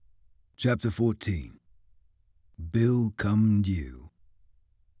Chapter 14. Bill Come Due.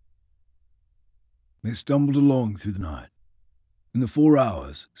 They stumbled along through the night. In the 4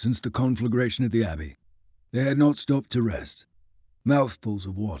 hours since the conflagration at the Abbey, they had not stopped to rest. Mouthfuls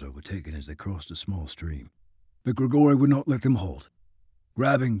of water were taken as they crossed a small stream, but Grigori would not let them halt,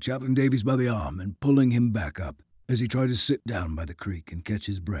 grabbing Chaplain Davies by the arm and pulling him back up as he tried to sit down by the creek and catch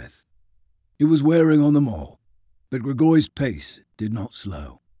his breath. It was wearing on them all, but Grigori's pace did not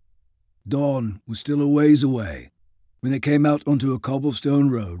slow. Dawn was still a ways away when they came out onto a cobblestone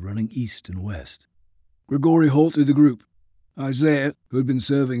road running east and west. Grigori halted the group. Isaiah, who had been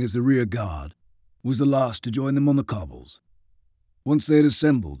serving as the rear guard, was the last to join them on the cobbles. Once they had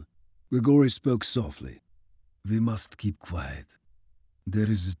assembled, Grigori spoke softly. "We must keep quiet. There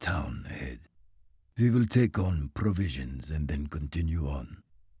is a town ahead. We will take on provisions and then continue on.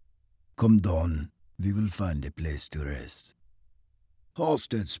 Come dawn, we will find a place to rest."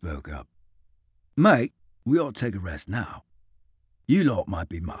 Halstead spoke up. "Mate, we ought to take a rest now. You lot might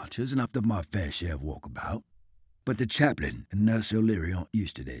be marchers and I've done my fair share of walkabout, but the chaplain and Nurse O'Leary aren't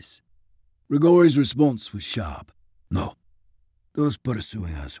used to this." Grigori's response was sharp. "No, those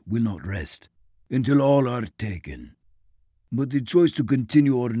pursuing us will not rest until all are taken. But the choice to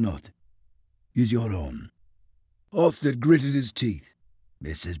continue or not is your own." Halstead gritted his teeth.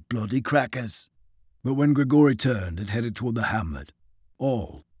 "This is bloody crackers." But when Grigori turned and headed toward the hamlet,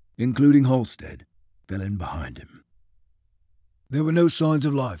 all, including Halstead, fell in behind him. There were no signs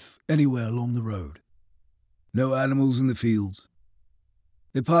of life anywhere along the road. No animals in the fields.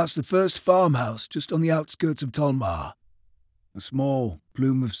 They passed the first farmhouse just on the outskirts of Talmas. A small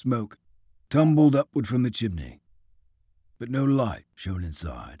plume of smoke tumbled upward from the chimney, but no light shone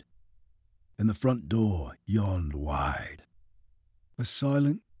inside, and the front door yawned wide. A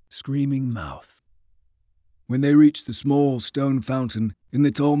silent, screaming mouth. When they reached the small stone fountain in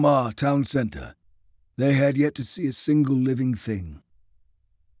the Talmas town centre, they had yet to see a single living thing.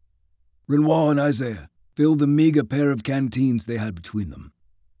 Renoir and Isaiah filled the meagre pair of canteens they had between them.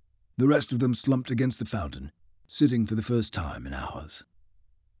 The rest of them slumped against the fountain, sitting for the first time in hours.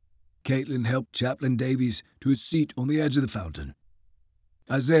 Caitlin helped Chaplain Davies to his seat on the edge of the fountain.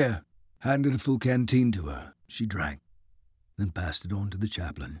 Isaiah handed a full canteen to her. She drank, then passed it on to the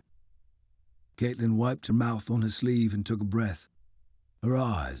chaplain. Caitlin wiped her mouth on her sleeve and took a breath, her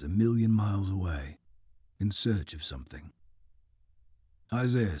eyes a million miles away, in search of something.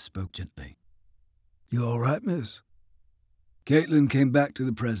 Isaiah spoke gently. "You all right, miss?" Caitlin came back to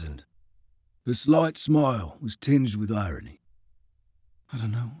the present. Her slight smile was tinged with irony. "I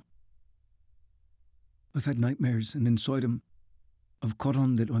don't know. I've had nightmares, and inside them, I've caught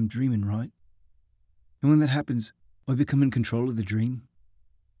on that I'm dreaming, right? And when that happens, I become in control of the dream.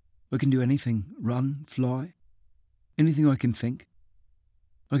 I can do anything, run, fly, anything I can think.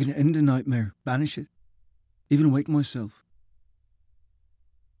 I can end a nightmare, banish it, even wake myself.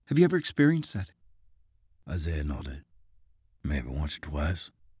 Have you ever experienced that?" Isaiah nodded. "Maybe once or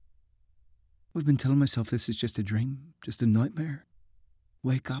twice." "I've been telling myself this is just a dream, just a nightmare.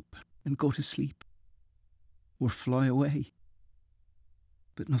 Wake up and go to sleep. Or fly away.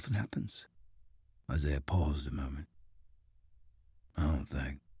 But nothing happens." Isaiah paused a moment. I don't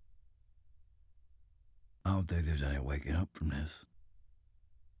think there's any waking up from this."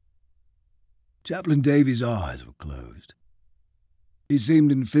 Chaplain Davies' eyes were closed. He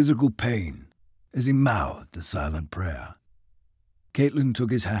seemed in physical pain as he mouthed a silent prayer. Caitlin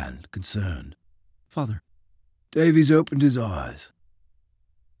took his hand, concerned. "Father." Davies opened his eyes.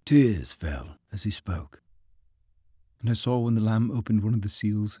 Tears fell as he spoke. "And I saw when the Lamb opened one of the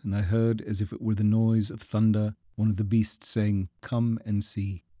seals, and I heard, as if it were the noise of thunder, one of the beasts saying, 'Come and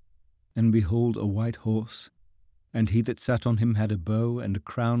see.' And behold, a white horse, and he that sat on him had a bow, and a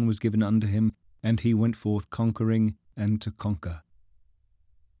crown was given unto him, and he went forth conquering and to conquer.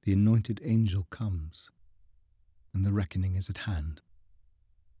 The anointed angel comes, and the reckoning is at hand."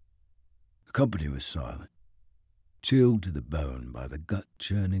 The company was silent, chilled to the bone by the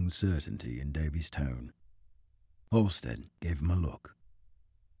gut-churning certainty in Davies' tone. Halstead gave him a look.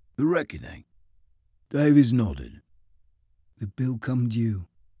 "The reckoning?" Davies nodded. "The bill come due.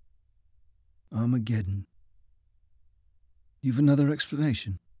 Armageddon. You've another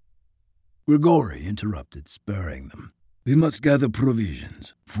explanation?" Grigori interrupted, spurring them. "We must gather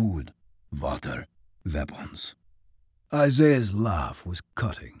provisions, food, water, weapons." Isaiah's laugh was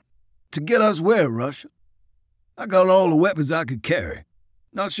cutting. "To get us where, Rush? I got all the weapons I could carry.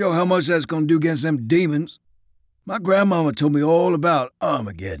 Not sure how much that's going to do against them demons. My grandmama told me all about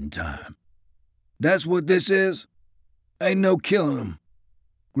Armageddon time. That's what this is? Ain't no killing 'em."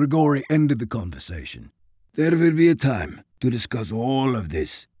 Grigori ended the conversation. "There will be a time to discuss all of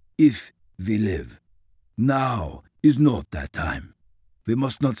this if we live. Now is not that time. We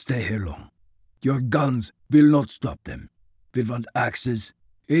must not stay here long. Your guns will not stop them. We want axes,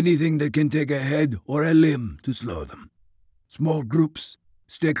 anything that can take a head or a limb to slow them. Small groups,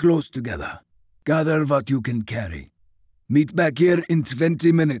 stay close together. Gather what you can carry. Meet back here in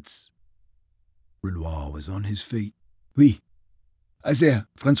 20 minutes. Renoir was on his feet. Oui. Isaiah,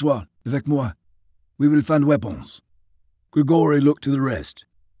 Francois, avec moi. We will find weapons. Grigory looked to the rest.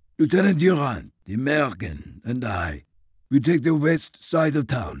 Lieutenant Durand, the American, and I. We take the west side of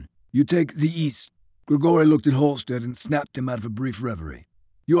town. You take the east. Grigory looked at Halstead and snapped him out of a brief reverie.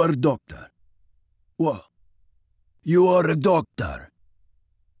 You are a doctor. What? You are a doctor.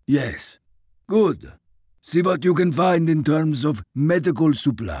 Yes. Good. See what you can find in terms of medical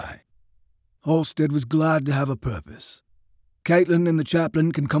supply. Halstead was glad to have a purpose. Caitlin and the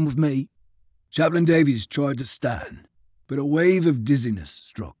chaplain can come with me. Chaplain Davies tried to stand, but a wave of dizziness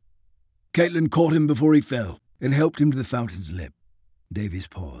struck. Caitlin caught him before he fell and helped him to the fountain's lip. Davies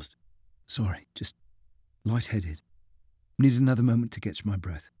paused. Sorry, just light-headed. Need another moment to catch my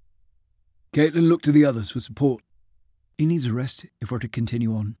breath. Caitlin looked to the others for support. He needs a rest if we're to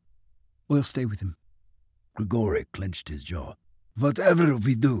continue on. We'll stay with him. Grigory clenched his jaw. Whatever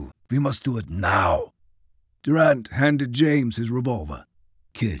we do, we must do it now. Durant handed James his revolver.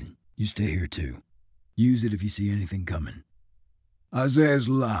 Kid, you stay here too. Use it if you see anything coming. Isaiah's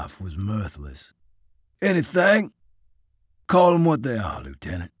laugh was mirthless. Anything? Call them what they are,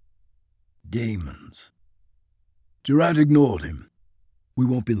 Lieutenant. Demons. Durant ignored him. We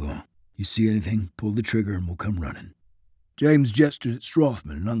won't be long. You see anything, pull the trigger and we'll come running. James gestured at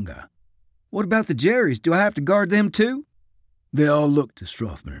Strothman and Unger. What about the Jerrys? Do I have to guard them too? They all looked to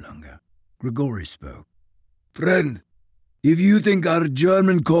Strothman and Unger. Grigory spoke. Friend, if you think our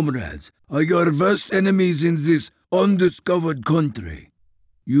German comrades are your worst enemies in this undiscovered country,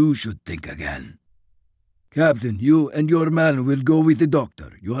 you should think again. Captain, you and your man will go with the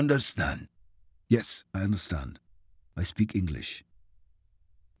doctor, you understand? Yes, I understand. I speak English.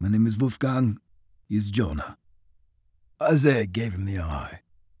 My name is Wolfgang. He is Jonah. Isaiah gave him the eye.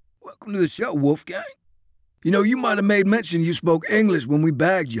 Welcome to the show, Wolfgang. You know, you might have made mention you spoke English when we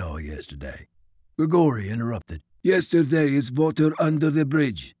bagged y'all yesterday. Grigory interrupted. Yesterday is water under the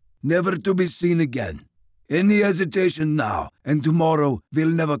bridge, never to be seen again. Any hesitation now, and tomorrow will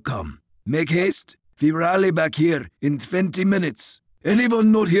never come. Make haste. We rally back here in 20 minutes.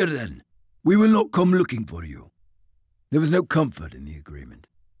 Anyone not here then? We will not come looking for you. There was no comfort in the agreement,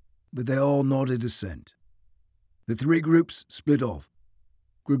 but they all nodded assent. The three groups split off.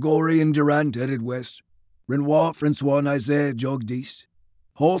 Grigory and Durant headed west. Renoir, Francois, and Isaiah jogged east.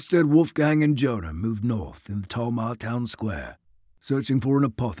 Halstead, Wolfgang, and Jonah moved north in the Talmas town square, searching for an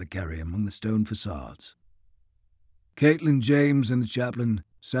apothecary among the stone facades. Caitlin, James, and the chaplain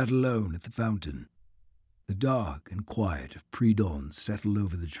sat alone at the fountain. The dark and quiet of pre-dawn settled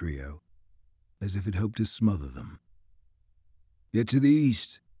over the trio, as if it hoped to smother them. Yet to the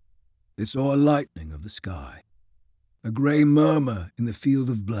east, they saw a lightening of the sky, a grey murmur in the field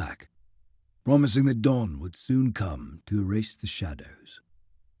of black, promising that dawn would soon come to erase the shadows.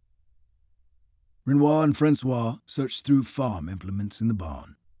 Renoir and Francois searched through farm implements in the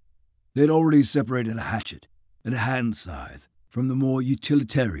barn. They had already separated a hatchet and a hand scythe from the more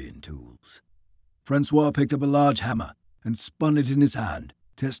utilitarian tools. Francois picked up a large hammer and spun it in his hand,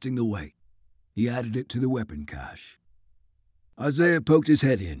 testing the weight. He added it to the weapon cache. Isaiah poked his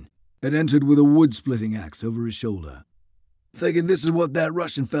head in and entered with a wood-splitting axe over his shoulder. Thinking this is what that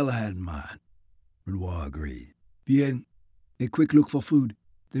Russian fella had in mind. Renoir agreed. Bien, a quick look for food,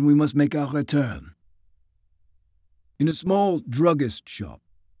 then we must make our return. In a small druggist shop,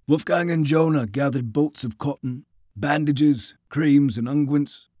 Wolfgang and Jonah gathered bolts of cotton, bandages, creams, and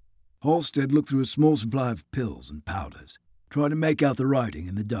unguents. Halstead looked through a small supply of pills and powders, trying to make out the writing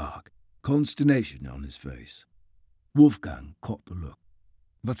in the dark, consternation on his face. Wolfgang caught the look.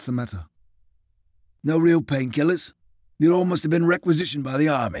 What's the matter? No real painkillers. It all must have been requisitioned by the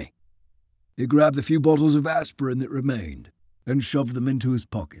army. He grabbed the few bottles of aspirin that remained and shoved them into his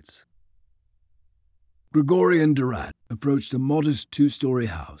pockets. Grigory and Durant approached a modest two-story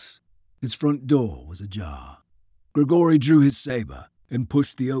house. Its front door was ajar. Grigory drew his saber and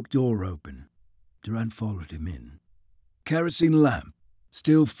pushed the oak door open. Durant followed him in. Kerosene lamp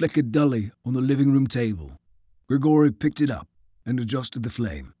still flickered dully on the living room table. Grigory picked it up and adjusted the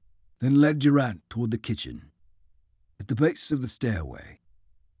flame, then led Durant toward the kitchen. At the base of the stairway,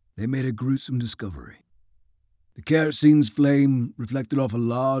 they made a gruesome discovery. The kerosene's flame reflected off a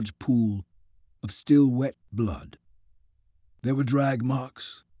large pool of still wet blood. There were drag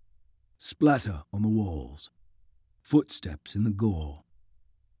marks, splatter on the walls, footsteps in the gore.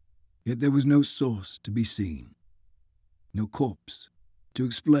 Yet there was no source to be seen, no corpse to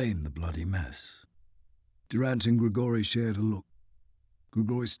explain the bloody mess. Durant and Grigori shared a look.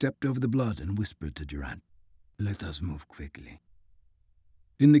 Grigori stepped over the blood and whispered to Durant, "Let us move quickly."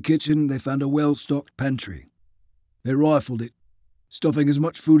 In the kitchen, they found a well-stocked pantry. They rifled it, stuffing as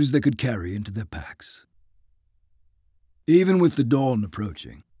much food as they could carry into their packs. Even with the dawn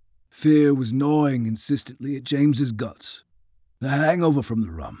approaching, fear was gnawing insistently at James's guts. The hangover from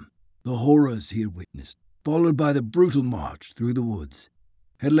the rum, the horrors he had witnessed, followed by the brutal march through the woods,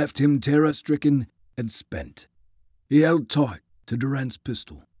 had left him terror-stricken and spent. He held tight to Durant's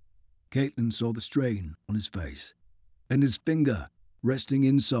pistol. Caitlin saw the strain on his face, and his finger resting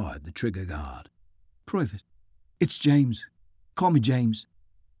inside the trigger guard. "Private, it's James. Call me James.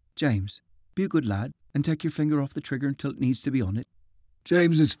 James, be a good lad and take your finger off the trigger until it needs to be on it."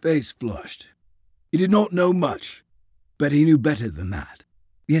 James's face flushed. He did not know much, but he knew better than that.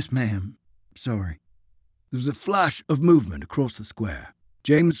 "Yes, ma'am. Sorry." There was a flash of movement across the square.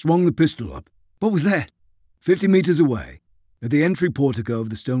 James swung the pistol up. "What was that?" 50 meters away, at the entry portico of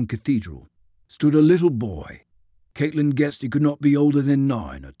the stone cathedral, stood a little boy. Caitlin guessed he could not be older than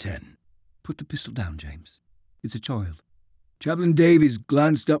 9 or 10. "Put the pistol down, James. It's a child." Chaplain Davies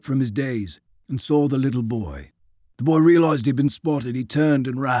glanced up from his daze and saw the little boy. The boy realized he'd been spotted. He turned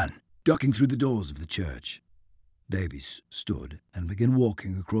and ran, ducking through the doors of the church. Davies stood and began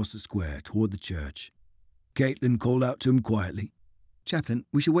walking across the square toward the church. Caitlin called out to him quietly, "Chaplain,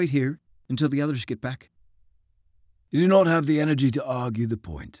 we should wait here until the others get back." He did not have the energy to argue the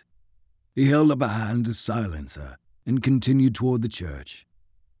point. He held up a hand to silence her and continued toward the church.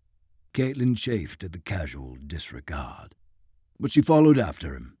 Caitlin chafed at the casual disregard, but she followed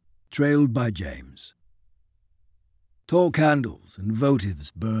after him, trailed by James. Tall candles and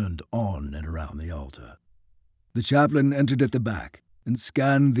votives burned on and around the altar. The chaplain entered at the back and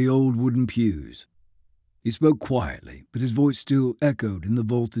scanned the old wooden pews. He spoke quietly, but his voice still echoed in the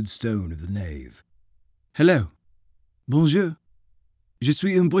vaulted stone of the nave. "Hello. Bonjour. Je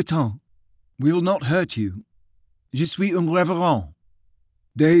suis un Breton. We will not hurt you. Je suis un révérend."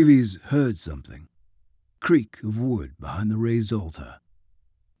 Davies heard something. Creak of wood behind the raised altar.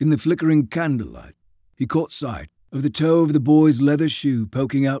 In the flickering candlelight, he caught sight of the toe of the boy's leather shoe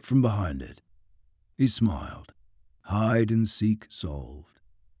poking out from behind it. He smiled. Hide and seek solved.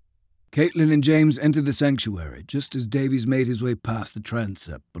 Caitlin and James entered the sanctuary just as Davies made his way past the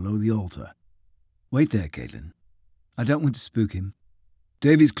transept below the altar. "Wait there, Caitlin. I don't want to spook him."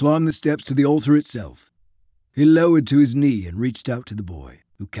 Davies climbed the steps to the altar itself. He lowered to his knee and reached out to the boy,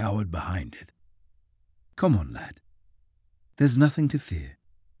 who cowered behind it. "Come on, lad. There's nothing to fear."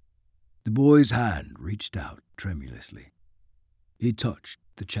 The boy's hand reached out tremulously. He touched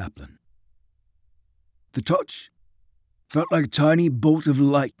the chaplain. The touch felt like a tiny bolt of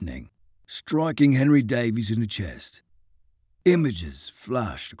lightning striking Henry Davies in the chest. Images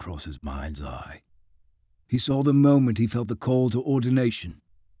flashed across his mind's eye. He saw the moment he felt the call to ordination,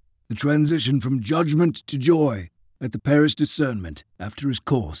 the transition from judgment to joy at the parish discernment after his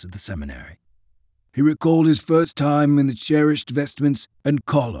course at the seminary. He recalled his first time in the cherished vestments and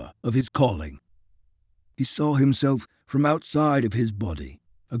collar of his calling. He saw himself from outside of his body,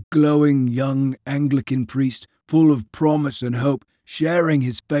 a glowing young Anglican priest full of promise and hope, sharing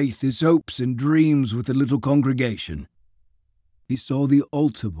his faith, his hopes and dreams with the little congregation. He saw the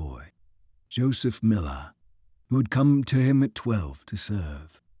altar boy, Joseph Miller, who had come to him at 12 to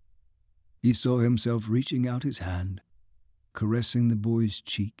serve. He saw himself reaching out his hand, caressing the boy's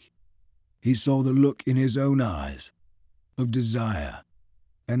cheek. He saw the look in his own eyes of desire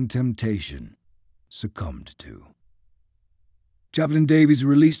and temptation succumbed to. Chaplain Davies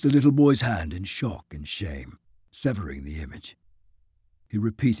released the little boy's hand in shock and shame, severing the image. He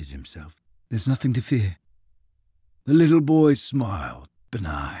repeated himself, "There's nothing to fear." The little boy smiled,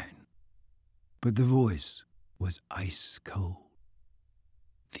 benign, but the voice was ice cold.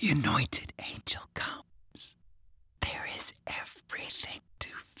 "The anointed angel comes. There is everything to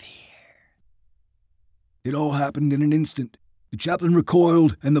fear." It all happened in an instant. The chaplain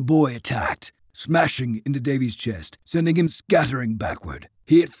recoiled and the boy attacked, smashing into Davies' chest, sending him scattering backward.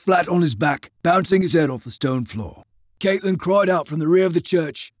 He hit flat on his back, bouncing his head off the stone floor. Caitlin cried out from the rear of the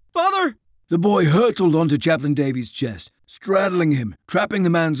church, "Father!" The boy hurtled onto Chaplain Davies' chest, straddling him, trapping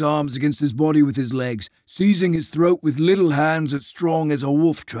the man's arms against his body with his legs, seizing his throat with little hands as strong as a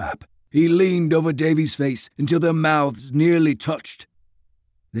wolf trap. He leaned over Davies' face until their mouths nearly touched.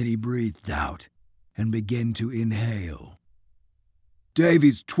 Then he breathed out and began to inhale.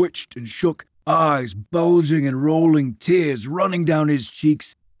 Davies twitched and shook, eyes bulging and rolling, tears running down his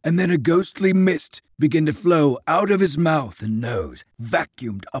cheeks. and then a ghostly mist began to flow out of his mouth and nose,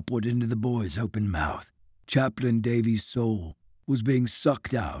 vacuumed upward into the boy's open mouth. Chaplain Davy's soul was being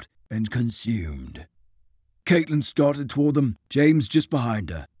sucked out and consumed. Caitlin started toward them, James just behind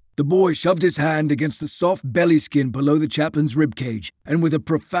her. The boy shoved his hand against the soft belly skin below the chaplain's ribcage, and with a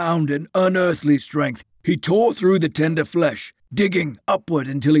profound and unearthly strength, he tore through the tender flesh, digging upward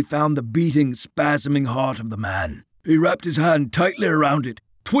until he found the beating, spasming heart of the man. He wrapped his hand tightly around it,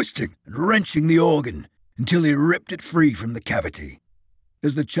 twisting and wrenching the organ until he ripped it free from the cavity.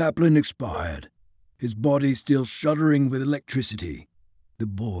 As the chaplain expired, his body still shuddering with electricity, the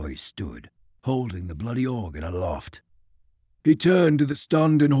boy stood, holding the bloody organ aloft. He turned to the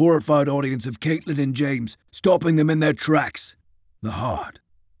stunned and horrified audience of Caitlin and James, stopping them in their tracks. The heart,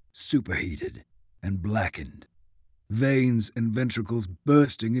 superheated and blackened, veins and ventricles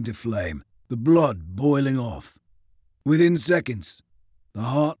bursting into flame, the blood boiling off. Within seconds, the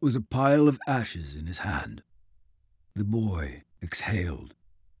heart was a pile of ashes in his hand. The boy exhaled,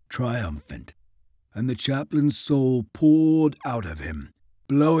 triumphant, and the chaplain's soul poured out of him,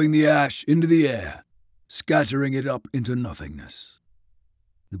 blowing the ash into the air, scattering it up into nothingness.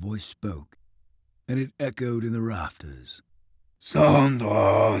 The boy spoke, and it echoed in the rafters.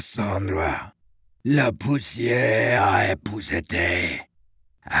 Sandra, Sandra, la poussière est poussée,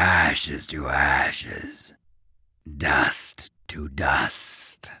 ashes to ashes, dust to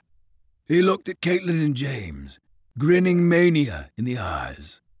dust. He looked at Caitlin and James, grinning mania in the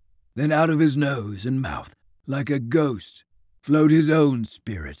eyes. Then out of his nose and mouth, like a ghost, flowed his own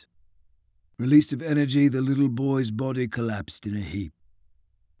spirit. Release of energy, the little boy's body collapsed in a heap.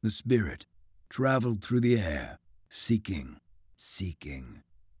 The spirit traveled through the air, seeking.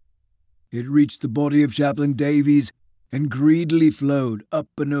 It reached the body of Chaplain Davies and greedily flowed up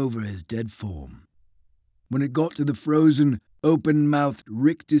and over his dead form. When it got to the frozen, open-mouthed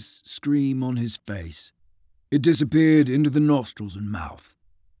rictus scream on his face, it disappeared into the nostrils and mouth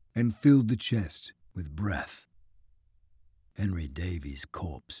and filled the chest with breath. Henry Davies'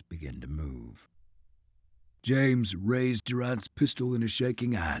 corpse began to move. James raised Durant's pistol in a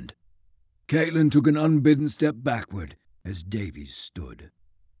shaking hand. Caitlin took an unbidden step backward as Davies stood.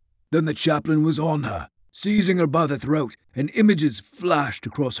 Then the chaplain was on her, seizing her by the throat, and images flashed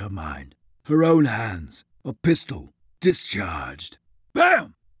across her mind. Her own hands, a pistol, discharged.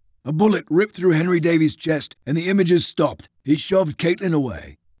 Bam! A bullet ripped through Henry Davies' chest, and the images stopped. He shoved Caitlin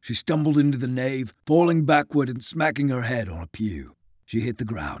away. She stumbled into the nave, falling backward and smacking her head on a pew. She hit the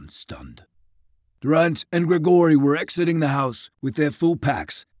ground, stunned. Durant and Grigori were exiting the house with their full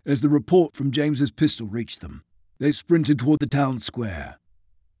packs as the report from James's pistol reached them. They sprinted toward the town square.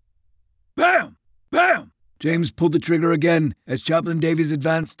 Bam! Bam! James pulled the trigger again as Chaplain Davies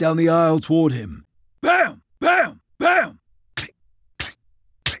advanced down the aisle toward him. Bam! Bam! Bam! Click, click,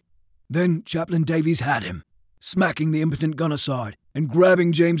 click. Then Chaplain Davies had him, smacking the impotent gun aside and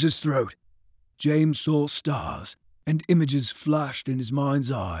grabbing James's throat. James saw stars, and images flashed in his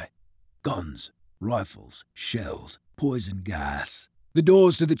mind's eye. Guns, rifles, shells, poison gas. The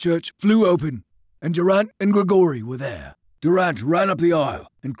doors to the church flew open, and Durant and Grigori were there. Durant ran up the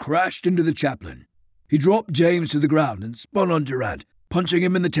aisle and crashed into the chaplain. He dropped James to the ground and spun on Durant, punching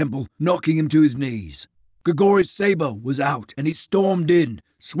him in the temple, knocking him to his knees. Grigori's saber was out, and he stormed in,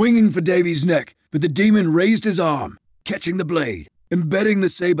 swinging for Davies' neck, but the demon raised his arm, catching the blade, embedding the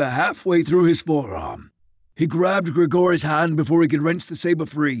saber halfway through his forearm. He grabbed Grigori's hand before he could wrench the saber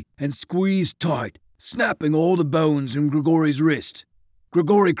free and squeezed tight, snapping all the bones in Grigori's wrist.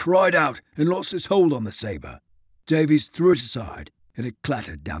 Grigori cried out and lost his hold on the saber. Davies threw it aside, and it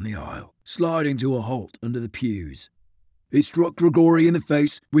clattered down the aisle, sliding to a halt under the pews. He struck Grigori in the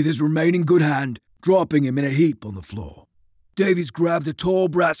face with his remaining good hand, dropping him in a heap on the floor. Davies grabbed a tall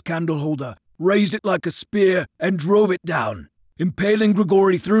brass candle holder, raised it like a spear, and drove it down, impaling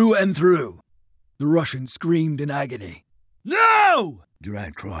Grigori through and through. The Russian screamed in agony. "No!"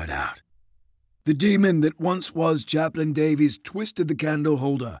 Durant cried out. The demon that once was Chaplain Davies twisted the candle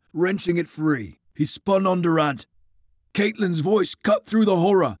holder, wrenching it free. He spun on Durant. Caitlin's voice cut through the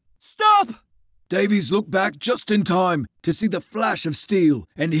horror. "Stop!" Davies looked back just in time to see the flash of steel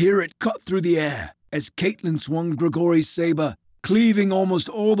and hear it cut through the air as Caitlin swung Grigori's saber, cleaving almost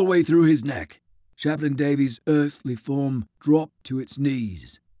all the way through his neck. Chaplain Davies' earthly form dropped to its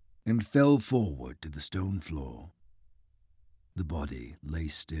knees and fell forward to the stone floor. The body lay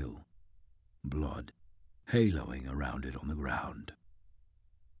still, blood haloing around it on the ground.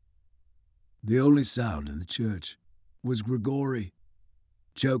 The only sound in the church was Grigori,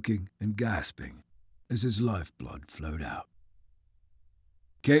 choking and gasping as his lifeblood flowed out.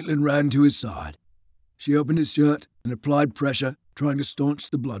 Caitlin ran to his side. She opened his shirt and applied pressure, trying to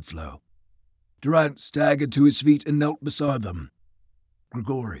staunch the blood flow. Durant staggered to his feet and knelt beside them.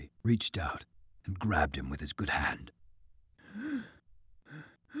 Grigori reached out and grabbed him with his good hand.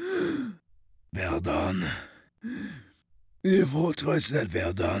 Well done. The fortress at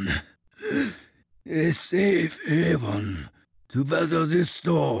Verdun is safe haven to weather this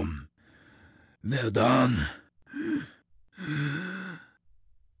storm. Verdun.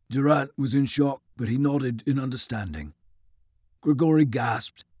 Durant was in shock, but he nodded in understanding. Grigori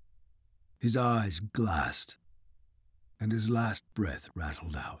gasped. His eyes glassed, and his last breath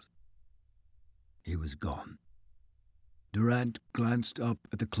rattled out. He was gone. Durant glanced up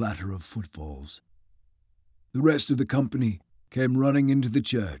at the clatter of footfalls. The rest of the company came running into the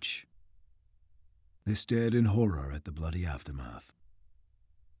church. They stared in horror at the bloody aftermath.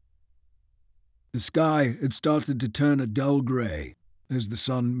 The sky had started to turn a dull grey as the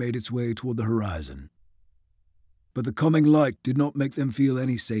sun made its way toward the horizon. But the coming light did not make them feel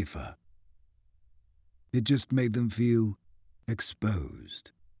any safer. It just made them feel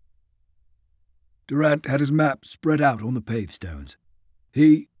exposed. Durant had his map spread out on the pavestones.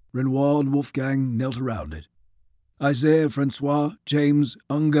 He, Renoir, and Wolfgang knelt around it. Isaiah, Francois, James,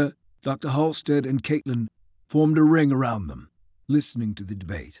 Unger, Dr. Halstead, and Caitlin formed a ring around them, listening to the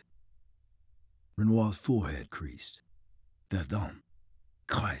debate. Renoir's forehead creased. Verdun.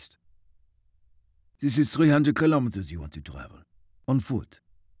 Christ. This is 300 kilometers you want to travel. On foot.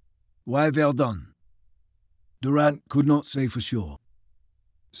 Why Verdun? Durant could not say for sure.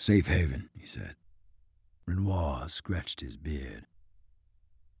 Safe haven, he said. Renoir scratched his beard.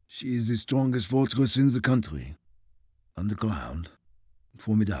 She is the strongest fortress in the country. Underground.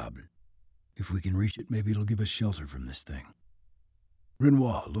 Formidable. If we can reach it, maybe it'll give us shelter from this thing.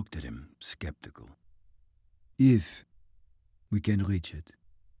 Renoir looked at him, skeptical. If we can reach it,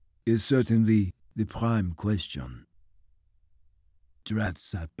 is certainly the prime question. Durant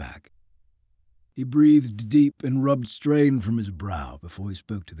sat back. He breathed deep and rubbed strain from his brow before he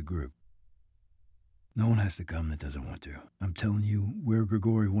spoke to the group. No one has to come that doesn't want to. I'm telling you where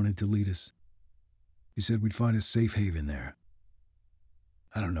Grigori wanted to lead us. He said we'd find a safe haven there.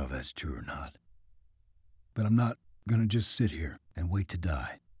 I don't know if that's true or not. But I'm not going to just sit here and wait to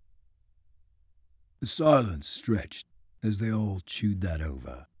die. The silence stretched as they all chewed that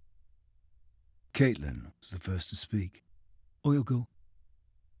over. Caitlin was the first to speak. I'll go.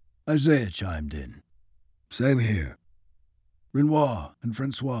 Isaiah chimed in. Same here. Renoir and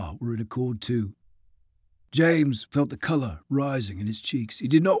Francois were in accord too. James felt the color rising in his cheeks. He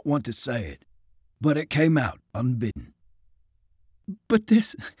did not want to say it, but it came out unbidden. But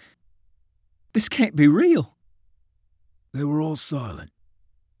this can't be real. They were all silent.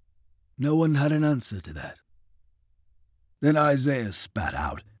 No one had an answer to that. Then Isaiah spat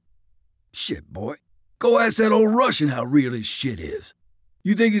out. Shit, boy. Go ask that old Russian how real his shit is.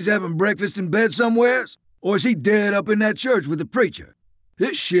 You think he's having breakfast in bed somewheres? Or is he dead up in that church with the preacher?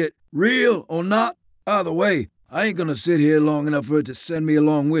 This shit, real or not, either way, I ain't gonna sit here long enough for it to send me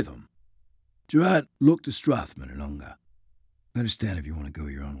along with him. Durant looked at Strathman and Unger. I understand if you want to go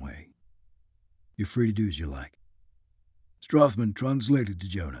your own way. You're free to do as you like. Strathman translated to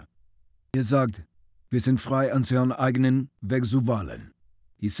Jonah. Sagt, wir sind frei, unseren eigenen Weg zu wählen.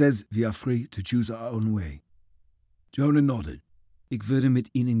 He says we are free to choose our own way. Jonah nodded. Ich würde mit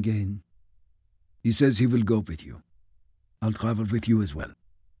Ihnen gehen. He says he will go with you. I'll travel with you as well.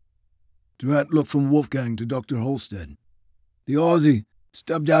 Durant looked from Wolfgang to Dr. Halstead. The Aussie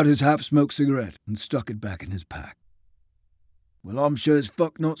stubbed out his half-smoked cigarette and stuck it back in his pack. Well, I'm sure as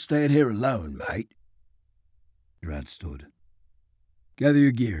fuck not staying here alone, mate. Durant stood. Gather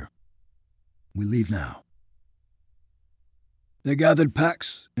your gear. We leave now. They gathered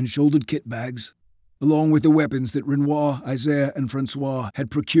packs and shouldered kit bags, along with the weapons that Renoir, Isaiah, and Francois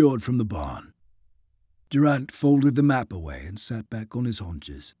had procured from the barn. Durant folded the map away and sat back on his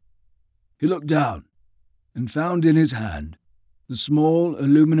haunches. He looked down and found in his hand the small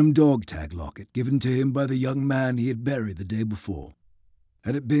aluminum dog tag locket given to him by the young man he had buried the day before.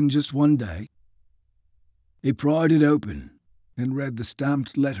 Had it been just one day? He pried it open and read the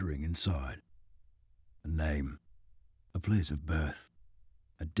stamped lettering inside. A name, a place of birth,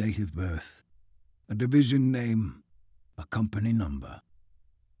 a date of birth, a division name, a company number.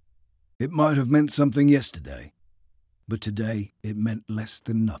 It might have meant something yesterday, but today it meant less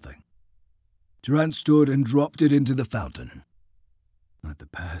than nothing. Durant stood and dropped it into the fountain. Let the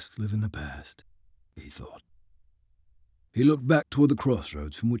past live in the past, he thought. He looked back toward the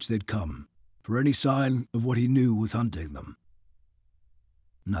crossroads from which they'd come, for any sign of what he knew was hunting them.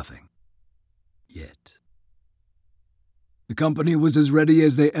 Nothing. Yet. The company was as ready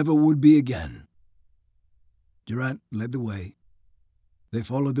as they ever would be again. Durant led the way, They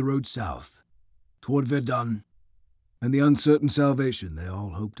followed the road south, toward Verdun, and the uncertain salvation they all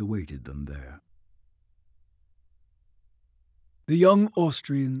hoped awaited them there. The young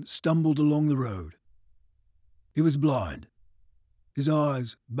Austrian stumbled along the road. He was blind, his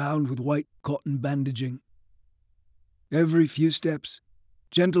eyes bound with white cotton bandaging. Every few steps,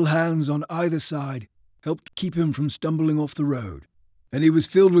 gentle hands on either side helped keep him from stumbling off the road, and he was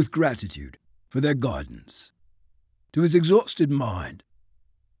filled with gratitude for their guidance. To his exhausted mind,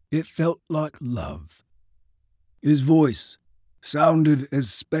 it felt like love. His voice sounded as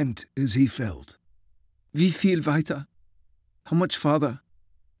spent as he felt. Wie viel weiter? How much farther?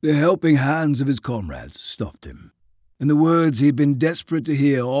 The helping hands of his comrades stopped him, and the words he had been desperate to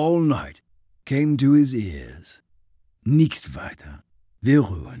hear all night came to his ears. Nicht weiter. Wir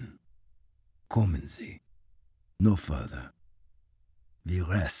ruhen. Kommen Sie. No further. Wir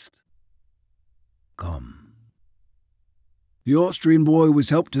rest. Come. The Austrian boy was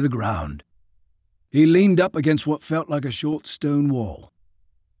helped to the ground. He leaned up against what felt like a short stone wall.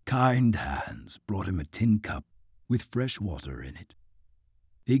 Kind hands brought him a tin cup with fresh water in it.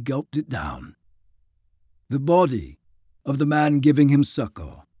 He gulped it down. The body of the man giving him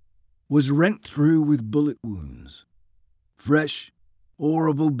succor was rent through with bullet wounds. Fresh,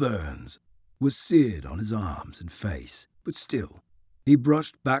 horrible burns were seared on his arms and face, but still he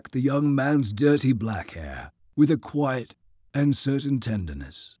brushed back the young man's dirty black hair with a quiet and certain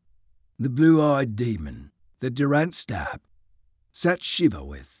tenderness. The blue-eyed demon that Durant stabbed, sat Shiva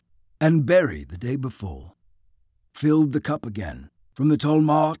with, and buried the day before, filled the cup again from the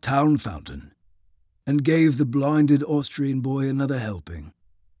Talmas town fountain, and gave the blinded Austrian boy another helping.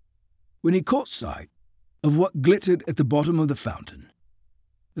 When he caught sight of what glittered at the bottom of the fountain,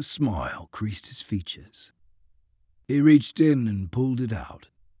 a smile creased his features. He reached in and pulled it out.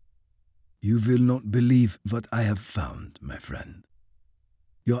 You will not believe what I have found, my friend.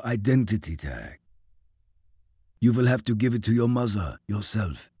 Your identity tag. You will have to give it to your mother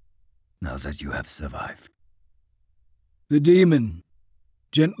yourself, now that you have survived. The demon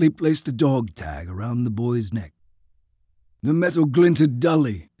gently placed the dog tag around the boy's neck. The metal glinted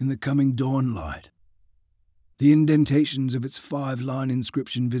dully in the coming dawn light, the indentations of its 5-line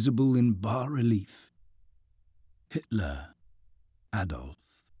inscription visible in bas-relief. Hitler, Adolf,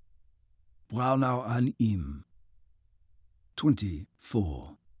 Braunau an ihm,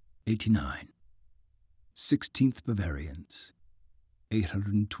 2489, 16th Bavarians,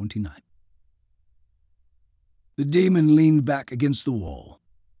 829. The demon leaned back against the wall.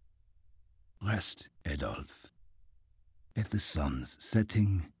 Rest, Adolf. At the sun's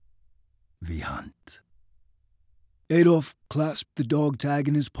setting, we hunt. Adolf clasped the dog tag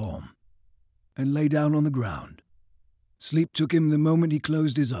in his palm and lay down on the ground. Sleep took him the moment he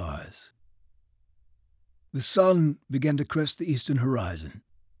closed his eyes. The sun began to crest the eastern horizon.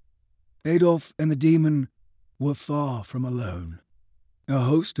 Adolf and the demon were far from alone. A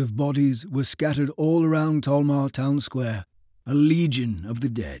host of bodies were scattered all around Talmas town square, a legion of the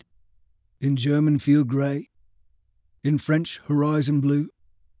dead. In German field grey, in French horizon blue,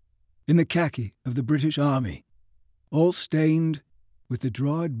 in the khaki of the British Army, all stained with the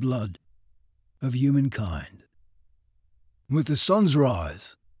dried blood of humankind. With the sun's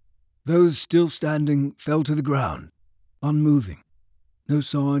rise, those still standing fell to the ground, unmoving, no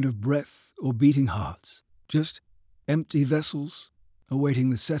sign of breath or beating hearts, just empty vessels awaiting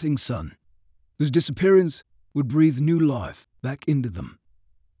the setting sun, whose disappearance would breathe new life back into them.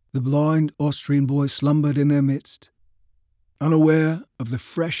 The blind Austrian boy slumbered in their midst, unaware of the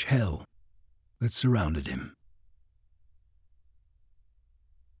fresh hell that surrounded him.